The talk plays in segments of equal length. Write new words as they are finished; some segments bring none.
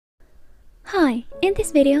Hi, in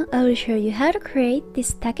this video I will show you how to create this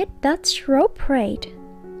stacked Dutch rope braid.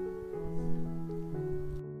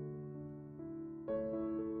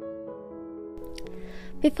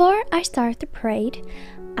 Before I start the braid,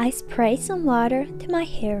 I spray some water to my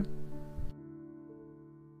hair.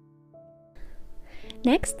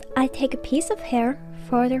 Next, I take a piece of hair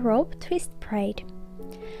for the rope twist braid.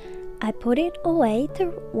 I put it away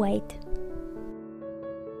to wait.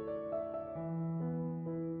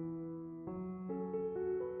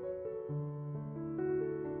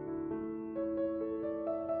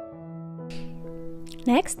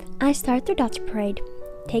 Next, I start the Dutch braid.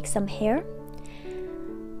 Take some hair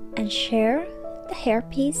and share the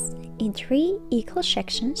hairpiece in 3 equal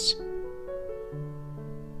sections.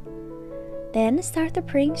 Then start to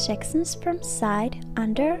bring sections from side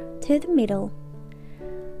under to the middle.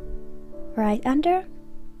 Right under,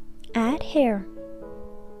 add hair.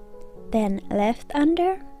 Then left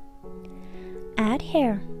under, add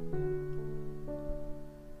hair.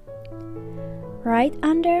 Right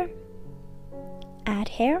under, add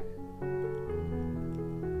hair.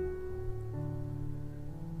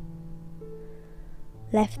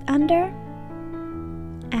 Left under,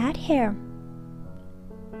 add hair.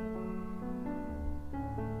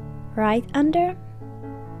 Right under,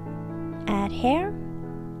 add hair.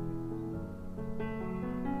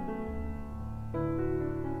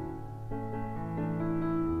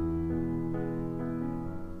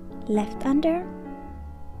 Left under,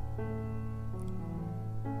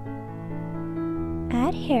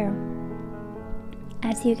 add hair.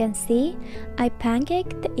 As you can see, I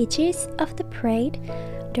pancake the edges of the braid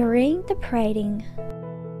during the braiding.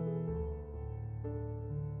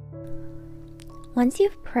 Once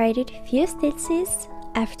you've braided a few stitches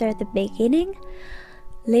after the beginning,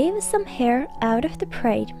 leave some hair out of the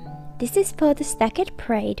braid. This is for the stacked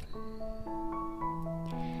braid.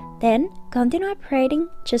 Then continue braiding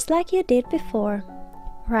just like you did before.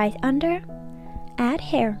 Right under, add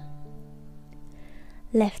hair.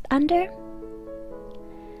 Left under,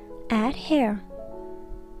 add hair.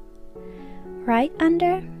 Right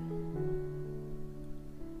under,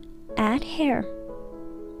 add hair.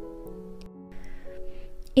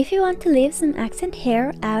 If you want to leave some accent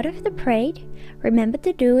hair out of the braid, remember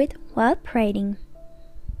to do it while braiding.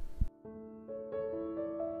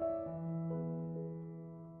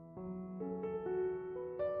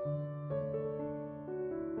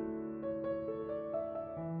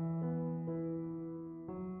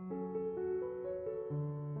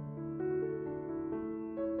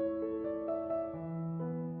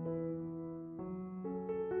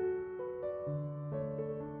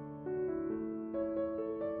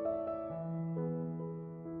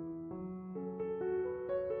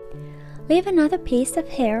 Leave another piece of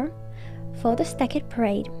hair for the stacked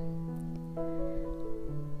braid.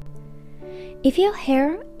 If your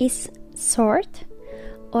hair is short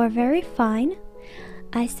or very fine,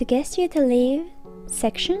 I suggest you to leave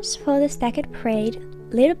sections for the stacked braid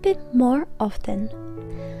a little bit more often.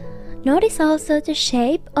 Notice also the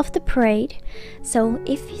shape of the braid, so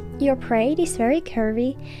if your braid is very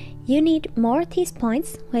curvy, you need more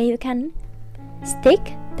T-points where you can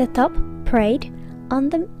stick the top braid on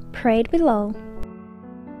the braid below.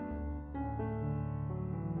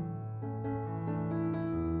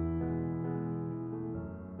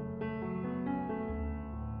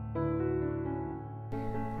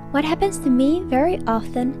 What happens to me very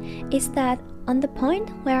often is that on the point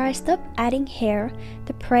where I stop adding hair,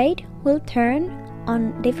 the braid will turn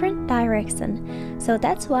on different direction. So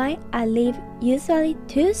that's why I leave usually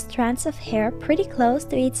 2 strands of hair pretty close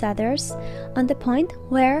to each others on the point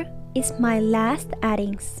where is my last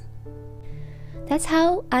addings. That's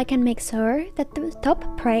how I can make sure that the top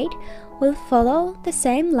braid will follow the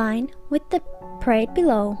same line with the braid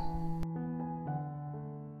below.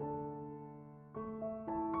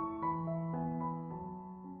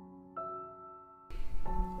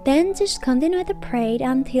 Then just continue the braid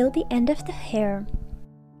until the end of the hair.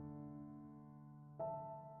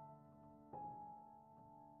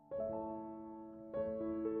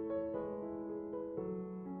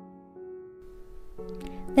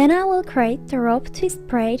 Then I will create the rope twist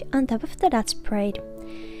braid on top of the Dutch braid.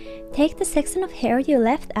 Take the section of hair you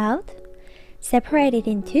left out, separate it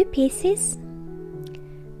in 2 pieces,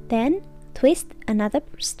 then twist another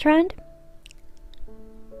strand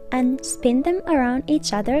and spin them around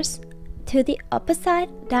each other's to the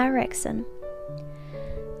opposite direction.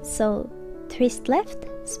 So twist left,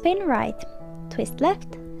 spin right, twist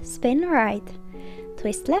left, spin right,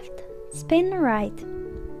 twist left, spin right.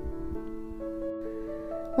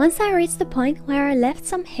 Once I reach the point where I left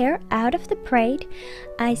some hair out of the braid,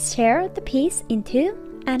 I share the piece in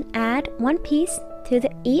 2 and add one piece to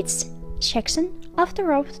each section of the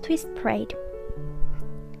rope twist braid.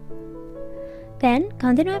 Then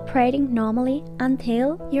continue braiding normally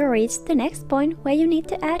until you reach the next point where you need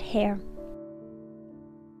to add hair.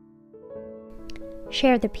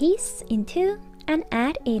 Share the piece in two and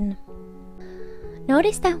add in.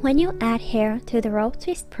 Notice that when you add hair to the rope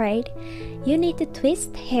twist braid, you need to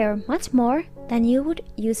twist hair much more than you would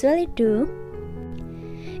usually do.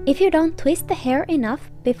 If you don't twist the hair enough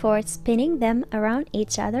before spinning them around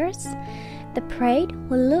each other's, the braid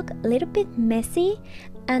will look a little bit messy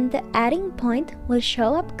and the adding point will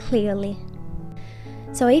show up clearly.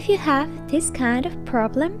 So if you have this kind of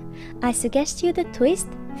problem, I suggest you to twist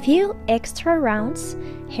few extra rounds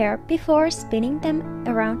hair before spinning them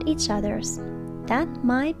around each other's. That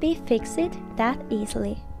might be fixed that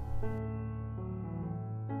easily.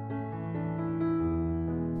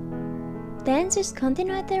 Then just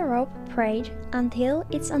continue the rope braid until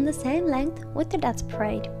it's on the same length with the Dutch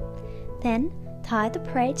braid. Then tie the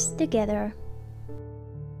braids together.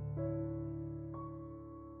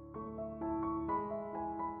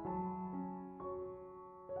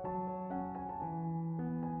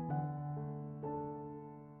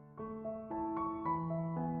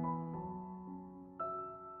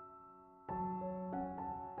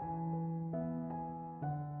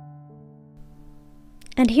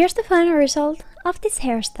 And here's the final result of this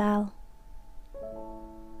hairstyle.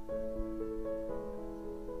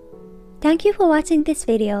 Thank you for watching this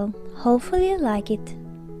video. Hopefully you like it.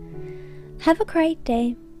 Have a great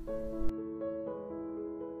day.